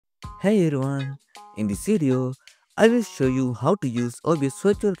Hey everyone, in this video, I will show you how to use OBS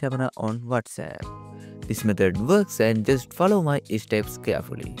virtual camera on WhatsApp. This method works and just follow my steps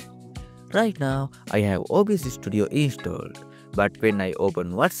carefully. Right now, I have OBS Studio installed, but when I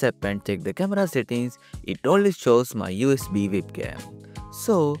open WhatsApp and check the camera settings, it only shows my USB webcam.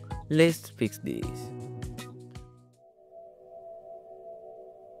 So, let's fix this.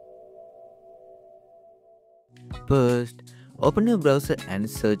 First, open your browser and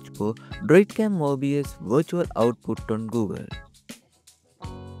search for DroidCam OBS Virtual Output on Google.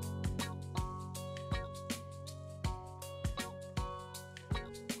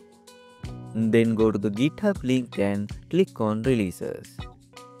 Then go to the GitHub link and click on Releases.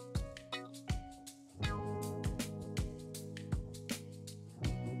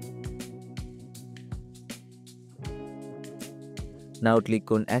 Now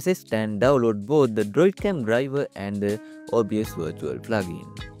click on Assist and download both the DroidCam driver and the OBS virtual plugin.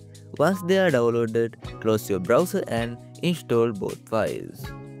 Once they are downloaded, close your browser and install both files.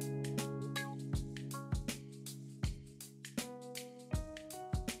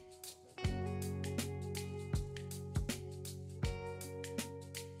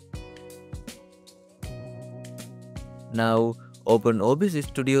 Now open OBS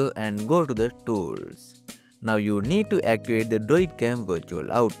Studio and go to the Tools. Now you need to activate the DroidCam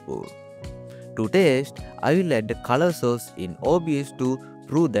virtual output. To test, I will add the color source in OBS to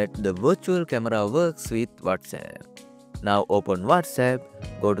prove that the virtual camera works with WhatsApp. Now open WhatsApp,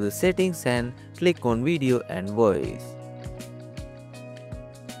 go to the settings and click on video and voice.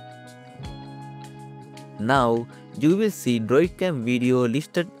 Now you will see DroidCam video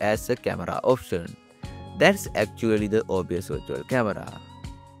listed as a camera option. That's actually the OBS virtual camera.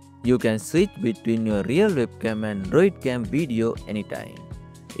 You can switch between your real webcam and DroidCam video anytime.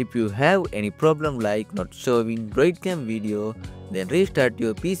 If you have any problem like not showing DroidCam video, then restart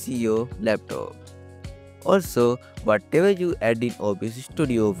your PC or laptop. Also, whatever you add in OBS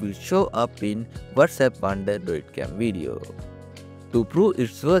Studio will show up in WhatsApp under DroidCam video. To prove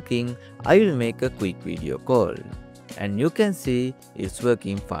it's working, I will make a quick video call. And you can see it's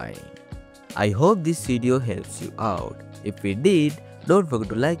working fine. I hope this video helps you out. If it did, don't forget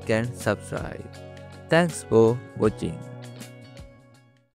to like and subscribe. Thanks for watching.